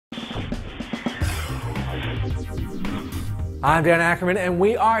I'm Dan Ackerman, and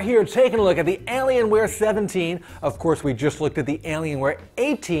we are here taking a look at the Alienware 17. Of course, we just looked at the Alienware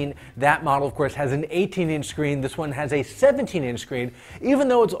 18. That model, of course, has an 18-inch screen. This one has a 17-inch screen. Even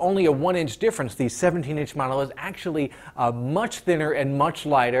though it's only a 1-inch difference, the 17-inch model is actually much thinner and much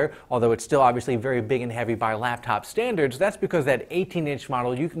lighter, although it's still obviously very big and heavy by laptop standards. That's because that 18-inch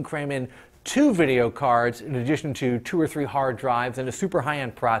model, you can cram in 2 video cards in addition to 2 or 3 hard drives and a super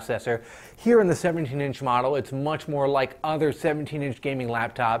high-end processor. Here in the 17-inch model, it's much more like other 17-inch gaming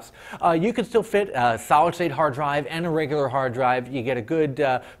laptops. You can still fit a solid-state hard drive and a regular hard drive. You get a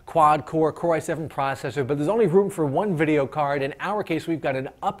good quad-core Core i7 processor, but there's only room for 1 video card. In our case, we've got an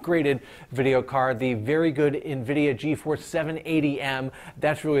upgraded video card, the very good NVIDIA GeForce 780M.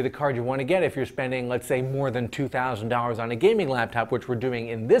 That's really the card you want to get if you're spending, let's say, more than $2,000 on a gaming laptop, which we're doing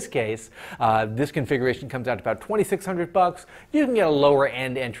in this case. This configuration comes out to about $2,600. You can get a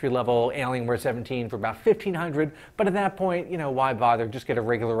lower-end entry-level Alienware 17 for about $1,500, but at that point, you know, why bother? Just get a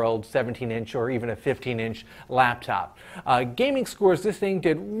regular old 17-inch or even a 15-inch laptop. Gaming scores, this thing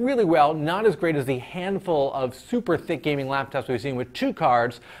did really well. Not as great as the handful of super thick gaming laptops we've seen with 2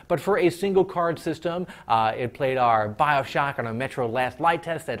 cards, but for a single card system, it played our BioShock on a Metro Last Light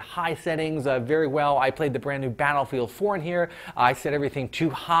test at high settings very well. I played the brand new Battlefield 4 in here. I set everything too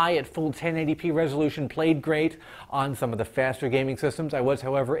high at full 1080p resolution, played great. On some of the faster gaming systems, I was,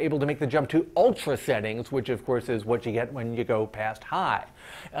 however, able to make the jump to ultra settings, which of course is what you get when you go past high.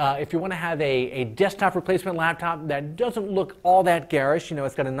 If you want to have a desktop replacement laptop that doesn't look all that garish, you know,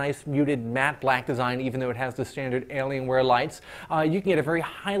 it's got a nice muted matte black design even though it has the standard Alienware lights, you can get a very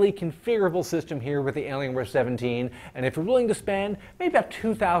highly configurable system here with the Alienware 17, and if you're willing to spend maybe about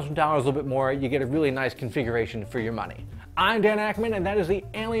 $2,000, a little bit more, you get a really nice configuration for your money. I'm Dan Ackerman, and that is the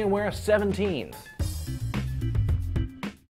Alienware 17.